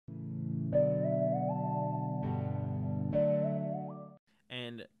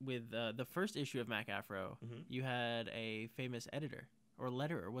And with the first issue of Mac Afro, you had a famous editor or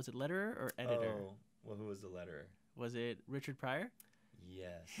letterer. Was it letterer or editor? Oh, well, who was the letterer? Was it Richard Pryor?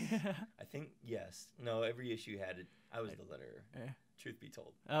 Yes. I think, yes. No, every issue had it. I was the letterer, truth be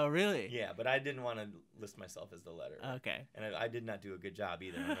told. Oh, really? Yeah, but I didn't want to list myself as the letterer. Okay. And I did not do a good job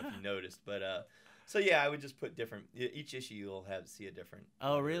either. I don't know if you noticed. But, so yeah, I would just put different, each issue you'll see a different.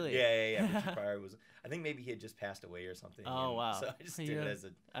 Oh, really? Yeah. Richard Pryor was, I think maybe he had just passed away or something. Oh, wow. So I just did it as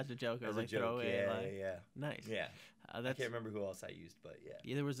a joke. As a joke, yeah. Nice. Yeah. I can't remember who else I used, but yeah.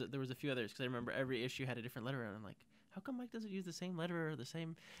 Yeah, there was a few others, because I remember every issue had a different letterer, and I'm like, how come Mike doesn't use the same letterer or the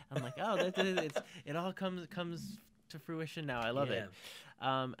same? I'm like, oh, it all comes to fruition now. I love it.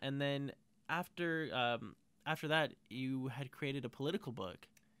 And then after that, you had created a political book.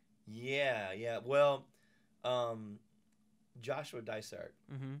 Yeah. Well, Joshua Dysart.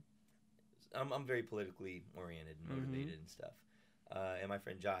 I'm very politically oriented and motivated and stuff. And my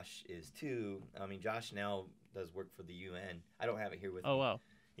friend Josh is too. I mean, Josh now does work for the UN. I don't have it here with me. Oh, wow.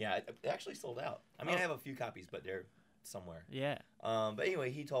 Yeah, it actually sold out. I mean, I have a few copies, but they're somewhere. Yeah. But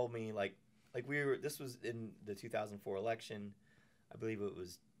anyway, he told me this was in the 2004 election. I believe it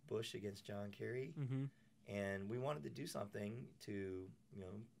was Bush against John Kerry. And we wanted to do something to,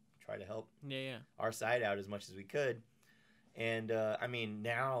 try to help our side out as much as we could. And I mean,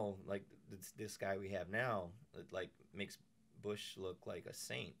 now, like this guy we have now, makes Bush look like a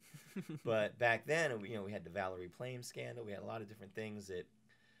saint. But back then, we had the Valerie Plame scandal. We had a lot of different things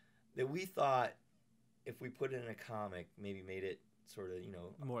that we thought, if we put it in a comic, maybe made it sort of,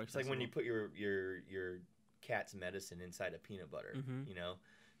 more it's like when you put your cat's medicine inside a peanut butter,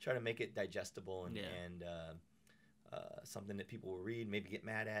 try to make it digestible and something that people will read, maybe get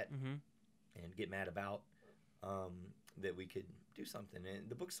mad at and get mad about, that we could do something. And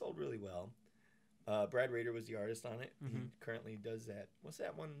the book sold really well. Brad Rader was the artist on it. He currently does that. What's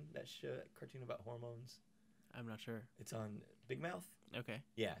that one, that cartoon about hormones? I'm not sure. It's on Big Mouth. Okay.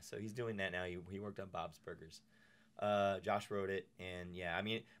 Yeah, so he's doing that now. He worked on Bob's Burgers. Josh wrote it, and yeah, I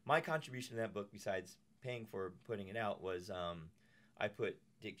mean, my contribution to that book, besides paying for putting it out, was I put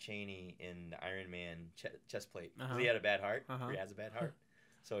Dick Cheney in the Iron Man chest plate because he had a bad heart. Or he has a bad heart,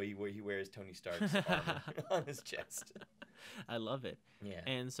 so he wears Tony Stark's armor on his chest. I love it. Yeah.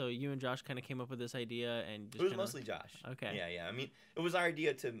 And so you and Josh kind of came up with this idea, and it was mostly Josh. Okay. Yeah. I mean, it was our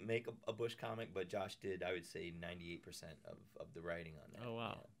idea to make a Bush comic, but Josh did, I would say, 98% of the writing on that. Oh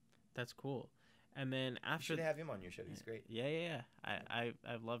wow, that's cool. And then after, you should have him on your show. He's great. Yeah. I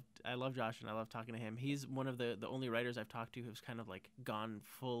love Josh, and I love talking to him. He's one of the only writers I've talked to who's kind of like gone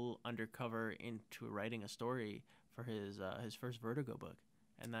full undercover into writing a story for his first Vertigo book.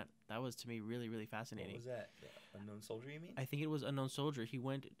 And that was, to me, really, really fascinating. What was that? Unknown Soldier, you mean? I think it was Unknown Soldier. He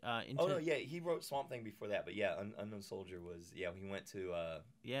went into... Oh, no, yeah. He wrote Swamp Thing before that. But, yeah, Unknown Soldier was... Yeah, he went to...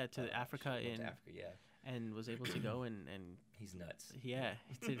 Africa. And was able to go and... He's nuts. Yeah.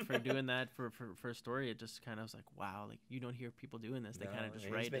 For doing that for a story, it just kind of was like, wow, like, you don't hear people doing this. They kind of just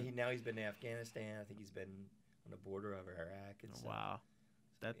write... Now he's been to Afghanistan. I think he's been on the border of Iraq and stuff. Wow.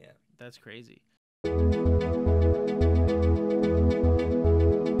 That's crazy.